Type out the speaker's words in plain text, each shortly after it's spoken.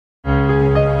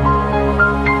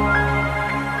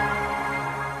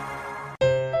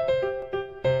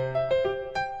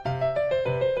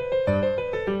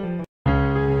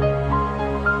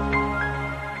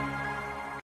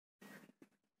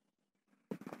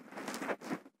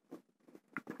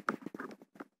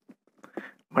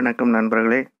வணக்கம்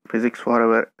நண்பர்களே, physics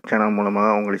forever channel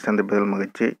மூலமாக உங்களை சந்திப்பதில்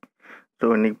மகிழ்ச்சி. ஸோ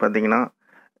இன்றைக்கி பார்த்தீங்கன்னா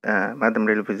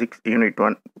மேத்தமெட்டிக்கல் ஃபிசிக்ஸ் யூனிட்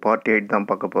 1 பார்ட் 8 தான்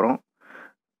பார்க்க போகிறோம்.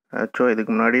 ஸோ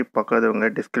இதுக்கு முன்னாடி பார்க்காதவங்க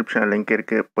டிஸ்கிரிப்ஷனில் லிங்க்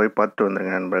இருக்குது, போய் பார்த்துட்டு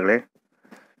வந்துடுங்க நண்பர்களே.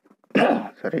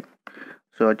 சரி,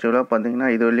 ஸோ ஆக்சுவலாக பார்த்தீங்கன்னா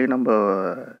இது வரையும் நம்ம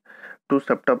 2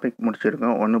 சப் டாபிக்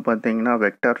முடிச்சிருக்கோம். ஒன்று பார்த்தீங்கன்னா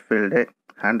vector field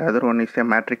and other one is A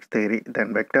matrix theory.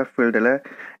 Then vector ஃபீல்டில்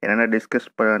என்னென்ன டிஸ்கஸ்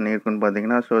பண்ணியிருக்குன்னு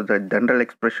பார்த்தீங்கன்னா, so the general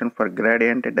expression for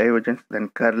gradient, divergence, then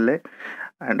curl,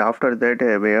 and after that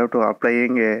we have to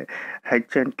applying a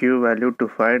h and q value to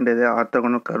find the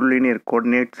orthogonal curvilinear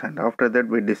coordinates, and after that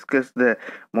we discuss the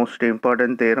most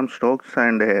important theorem, Stokes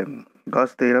and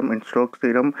Gauss theorem. In Stokes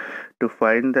theorem to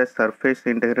find the surface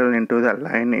integral into the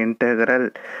line integral.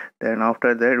 Then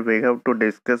after that we have to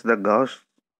discuss the Gauss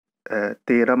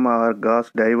theorem or Gauss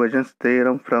divergence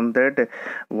theorem. From that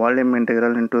volume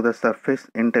integral into the surface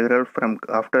integral. From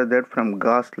after that from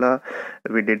Gauss law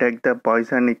we deduct the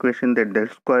Poisson equation that del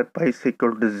square pi is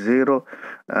equal to 0.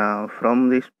 From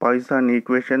this Poisson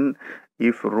equation,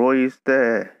 if rho is the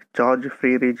charge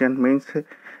free region, means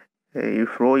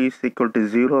if rho is equal to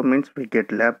 0 means we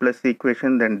get Laplace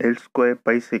equation, then del square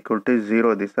pi is equal to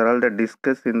 0. These are all the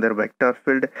discussed in the vector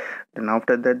field. Then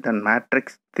after that the matrix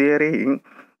theory.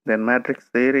 Then matrix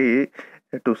theory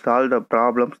to solve the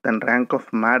problems, then rank of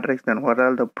matrix, then what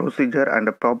are the procedure and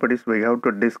the properties we have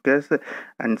to discuss,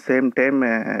 and same time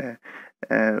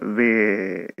we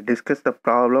discuss the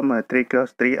problem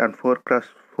 3x3 and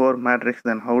 4x4 matrix,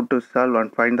 then how to solve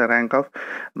and find the rank of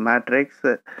matrix.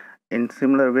 In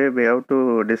similar way we have to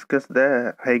discuss the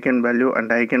eigenvalue and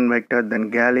eigenvector, then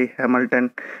Gally-Hamilton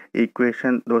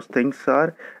equation. Those things are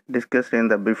discussed in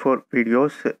the before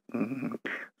videos.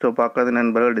 So பார்க்காத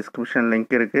நண்பர்கள் description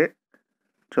link இருக்குது.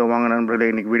 So வாங்க நண்பர்களே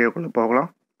இன்றைக்கி வீடியோக்குள்ளே போகலாம்.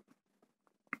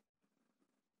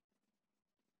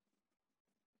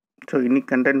 So இன்னைக்கு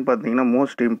content பார்த்தீங்கன்னா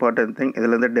மோஸ்ட் இம்பார்ட்டன்ட் திங்.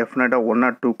 இதில் வந்து டெஃபினட்டாக 1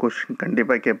 or 2 கொஸ்டின்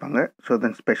கண்டிப்பாக கேட்பாங்க. So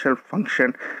then special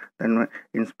function, then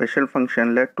in special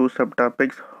ஃபங்க்ஷனில் 2 sub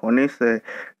topics. One is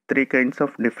 3 kinds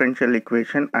of differential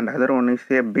equation and other one is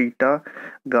a beta,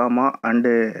 gamma and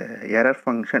error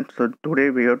function. So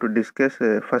today we have to discuss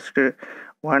first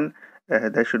one.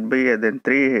 There should be then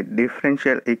 3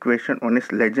 differential equation. One is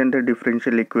Legendre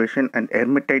differential equation and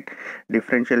Hermite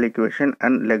differential equation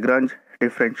and Lagrange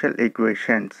differential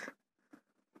equations.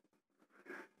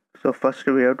 So first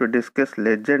we have to discuss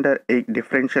Legendre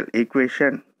differential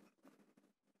equation.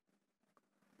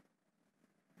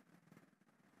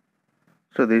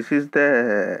 So this is the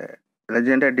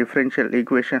Legendre differential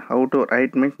equation. How to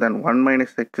write means then 1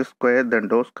 minus x square then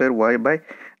dou square y by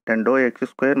then dou x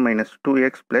square minus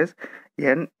 2x plus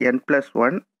n plus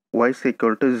 1 y is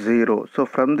equal to 0. So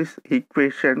from this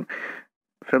equation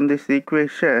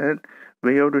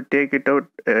we have to take it out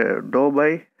dou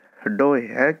by dou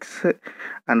x,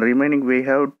 and remaining we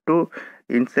have to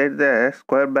inside the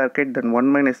square bracket then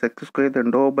 1 minus x square then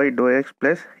dou by dou x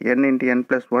plus n into n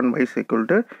plus 1 y is equal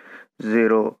to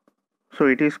 0. So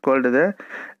it is called the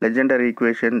Legendre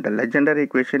equation. The Legendre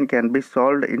equation can be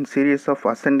solved in series of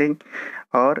ascending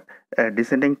or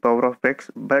descending power of x,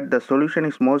 but the solution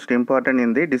is most important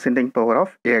in the descending power of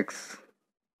x.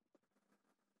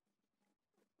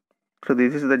 So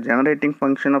this is the generating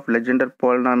function of Legendre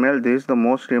polynomial. This is the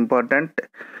most important.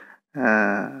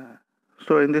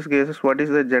 So in this case, what is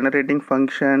the generating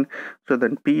function? So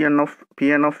then Pn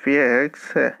of x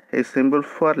is symbol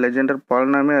for Legendre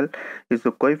polynomial is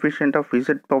the coefficient of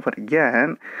z power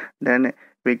n. Then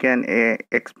we can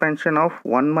expansion of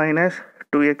 1 minus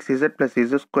 2xz plus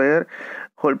z square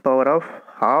whole power of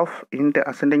half into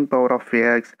ascending power of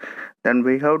x. Then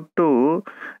we have to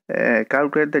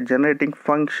calculate the generating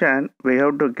function. We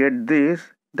have to get this,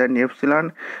 then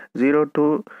epsilon 0 to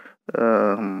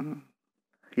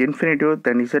infinity,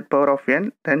 then z power of n,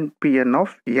 then Pn of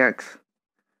x.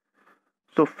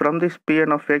 So from this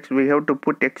Pn of x we have to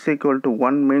put x equal to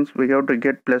 1 means we have to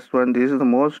get plus 1. This is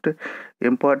the most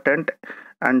important.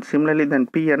 And similarly then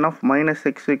Pn of minus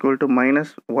x equal to minus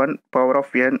 1 power of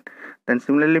n. Then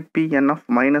similarly Pn of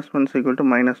minus 1 is equal to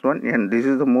minus 1 n. This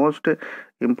is the most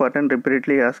important,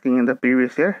 repeatedly asking in the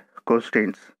previous year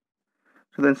questions.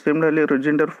 So then similarly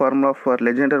Rodrigues formula for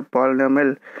Legendre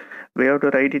polynomial, we have to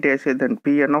write it as then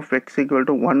Pn of x equal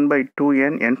to 1 by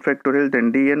 2n n factorial then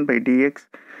dn by dx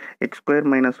x square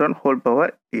minus 1 whole power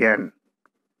n.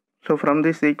 So from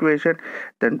this equation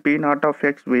then P naught of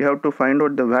x we have to find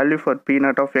out the value for P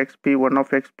naught of x, P1 of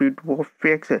x, P2 of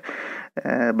x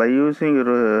by using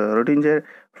Rodrigues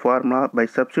formula. By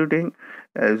substituting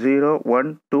 0,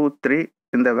 1, 2, 3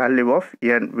 in the value of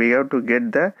n, we have to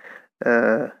get the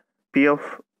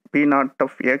P naught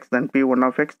of x, then P1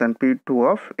 of x, then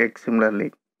P2 of x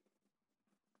similarly.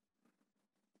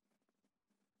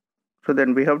 So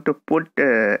then we have to put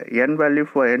n value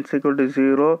for n is equal to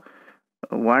 0,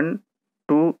 1,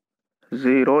 2,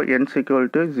 0, n is equal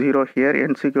to 0 here,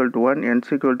 n is equal to 1, n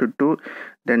is equal to 2,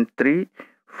 then 3,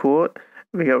 4.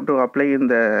 We have to apply in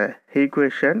the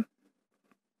equation.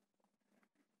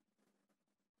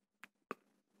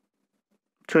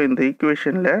 So in the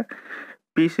equation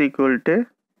p is equal to,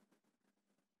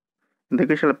 in the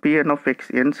equation pn of x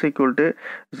n is equal to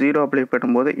 0 apply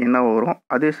பண்ணும்போது என்ன வரும்,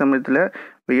 அதே சமயத்தில்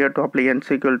we have to apply n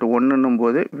is equal to 1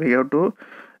 என்னும்போது we have to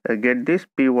get this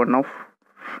p1 of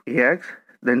x,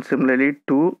 then similarly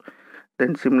 2,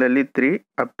 then similarly 3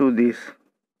 up to these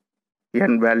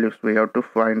n values we have to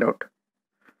find out.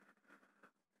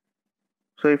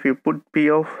 So if you put p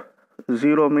of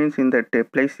 0 means in that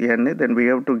place n, then we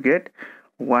have to get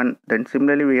 1, then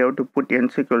similarly we have to put n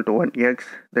is equal to 1 x,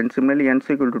 then similarly n is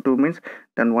equal to 2 means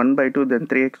then 1 by 2, then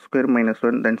 3x square minus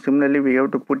 1, then similarly we have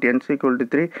to put n is equal to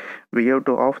 3, we have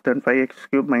to off, then 5x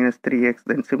cube minus 3x,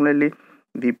 then similarly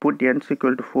we put n is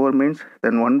equal to 4 means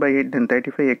then 1 by 8, then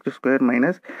 35x square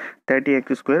minus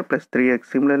 30x square plus 3x.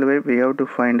 Similarly we have to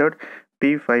find out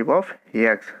p5 of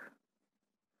x.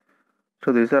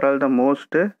 So these are all the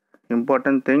most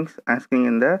important things asking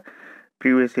in the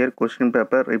previous year question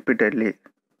paper repeatedly.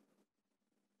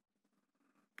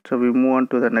 So we move on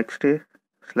to the next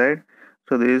slide.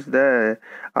 So this is the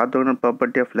orthogonal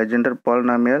property of Legendre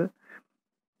polynomial.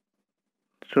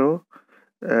 So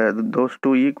those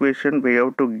two equations we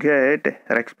have to get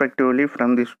respectively.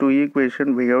 From these two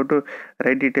equations we have to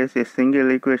write it as a single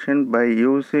equation by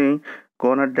using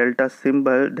corner delta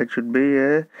symbol, that should be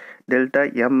a delta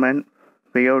mn.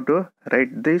 We have to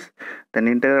write this, then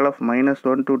integral of minus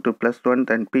 1 to plus 1,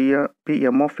 then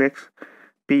pm of x,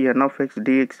 pn of x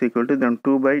dx equal to then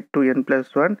 2 by 2n plus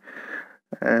 1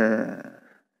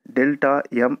 delta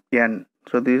mn.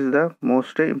 So this is the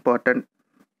most important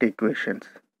equations.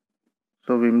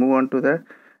 So we move on to the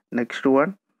next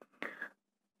one.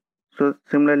 So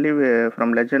similarly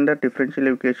from Legendre differential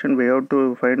equation we have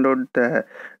to find out the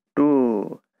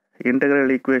two integral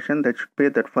equation, that should be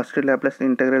that first Laplace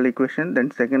integral equation,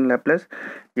 then second Laplace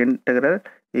integral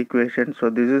equation. So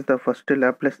this is the first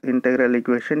Laplace integral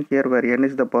equation here, where n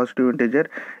is the positive integer.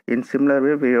 In similar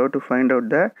way we have to find out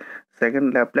the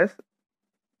second Laplace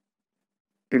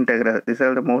integral. These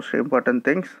are the most important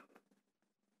things.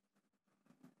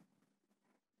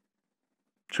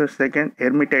 So second,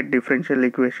 Hermite differential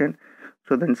equation.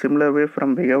 So then similar way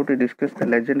from we have to discuss the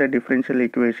Legendre differential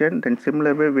equation, then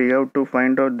similar way we have to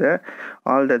find out the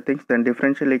all the things, then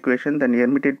differential equation, then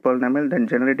Hermite polynomial, then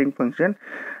generating function,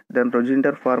 then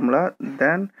Rodrigues formula,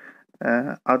 then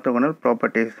orthogonal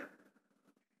properties.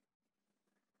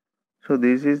 So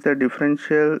this is the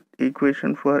differential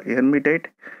equation for Hermite.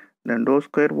 Then dou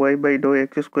square y by dou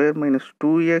x square minus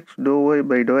 2x dou y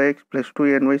by dou x plus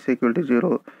 2ny is equal to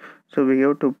 0. So we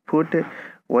have to put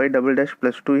y double dash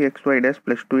plus 2xy dash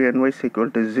plus 2ny is equal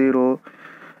to 0.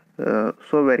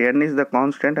 So where n is the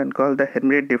constant and call the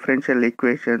Hermite differential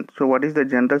equation. So what is the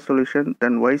general solution?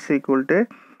 Then y is equal to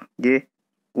a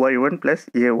y1 plus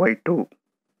a y2.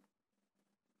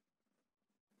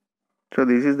 So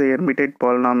this is the Hermite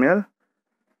polynomial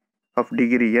of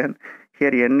degree n.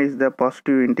 Here n is the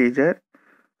positive integer.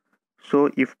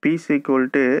 So if p is equal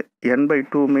to n by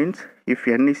 2 means if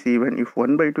n is even, if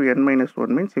 1 by 2 n minus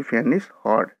 1 means if n is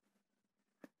odd.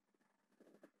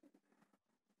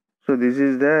 So this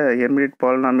is the Hermite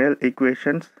polynomial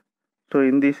equations. So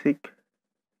in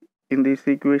this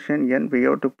equation n we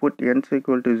have to put n is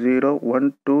equal to 0,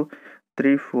 1, 2,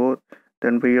 3, 4.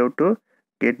 Then we have to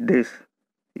get this.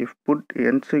 If put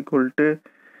n is equal to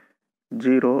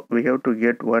 0 we have to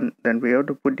get 1, then we have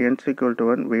to put n is equal to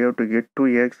 1, we have to get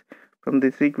 2x. From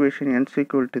this equation n is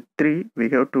equal to 3 we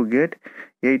have to get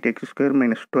 8x square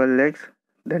minus 12x.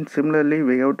 Then similarly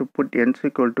we have to put n is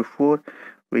equal to 4,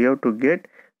 we have to get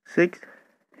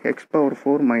 6x power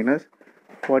 4 minus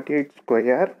 48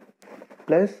 square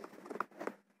plus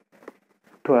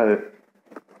 12.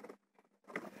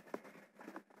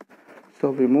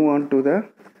 So we move on to the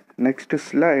next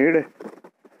slide.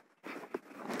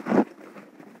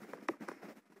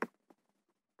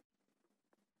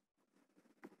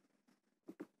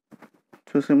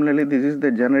 So similarly this is the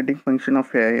generating function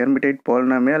of a Hermite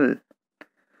polynomial.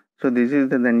 So this is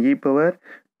the then e power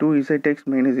 2zx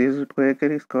minus z square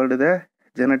is called the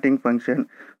generating function.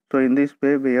 So in this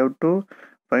way we have to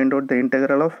find out the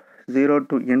integral of 0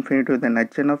 to infinity, then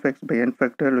hn of x by n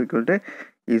factorial equal to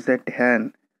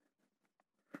zn.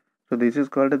 So this is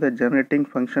called the generating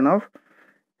function of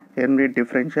Hermite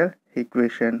differential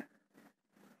equation.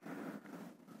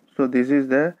 So this is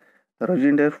the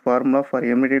Rodrigues formula for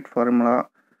Hermite formula.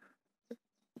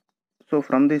 So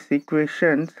from these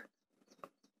equations,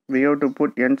 we have to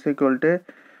put n is equal to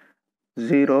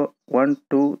 0, 1,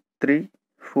 2, 3,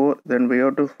 4. Then we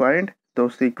have to find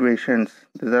those equations.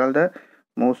 These are all the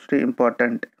most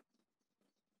important.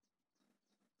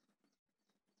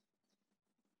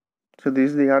 So this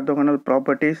is the orthogonal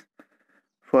properties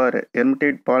for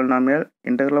Hermite polynomial.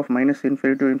 Integral of minus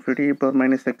infinity to infinity e power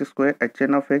minus x square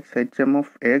hn of x hm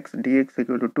of x dx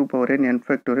equal to 2 power n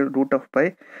factorial root of pi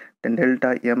then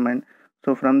delta mn.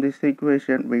 So from this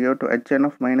equation we have to hn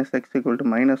of minus x equal to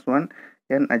minus 1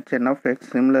 n hn of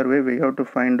x. Similar way we have to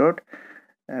find out,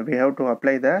 we have to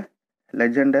apply the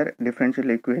Legendre differential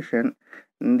equation.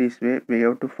 In this way we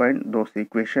have to find those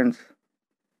equations.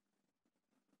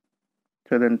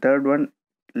 So then third one,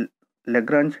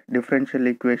 Lagrange differential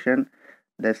equation.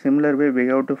 The similar way we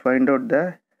have to find out the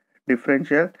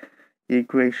differential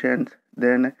equations,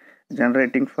 then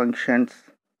generating functions.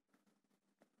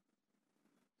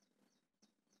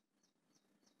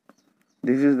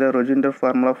 This is the Rhodinger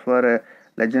formula for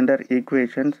Legendre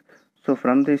equations. So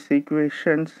from these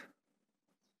equations,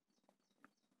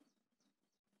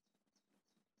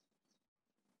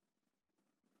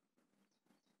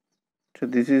 so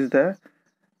this is the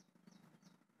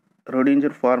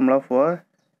Rhodinger formula for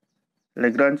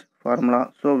Lagrange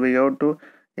formula. So we have to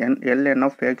ln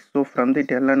of x. So from the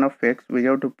ln of x we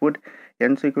have to put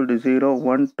n is equal to 0,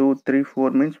 1, 2, 3, 4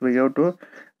 means we have to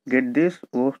get this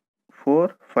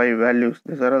 4, 5 values.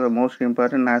 These are the most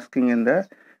important asking in the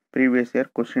previous year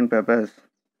question papers.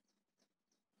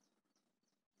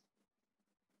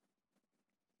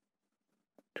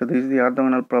 So this is the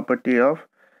orthogonal property of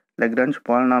Lagrange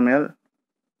polynomial.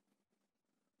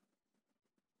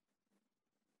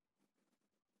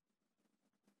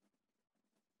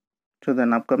 So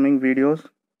in upcoming videos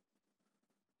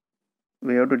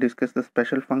we have to discuss the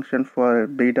special function for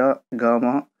beta,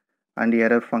 gamma and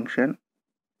error function.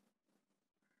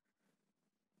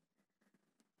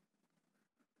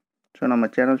 So நம்ம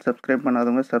channel subscribe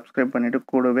பண்ணாதவங்க subscribe பண்ணிட்டு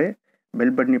கூடவே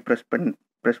bell பட்டனை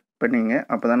press பண்ணிங்க.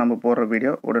 அப்போ தான் நம்ம போடுற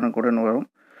வீடியோ உடனுக்குடன் வரும்.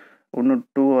 இன்னும்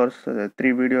 2 hours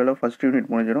 3 வீடியோவில் ஃபஸ்ட்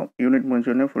யூனிட் முடிஞ்சிடும். யூனிட்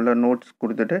முடிஞ்சோடனே ஃபுல்லாக நோட்ஸ்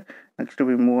கொடுத்துட்டு next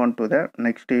we move on to the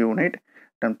next unit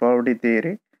then probability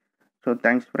theory. So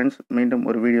thanks friends. மீண்டும்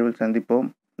ஒரு வீடியோவில் சந்திப்போம்.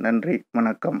 நன்றி,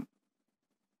 வணக்கம்.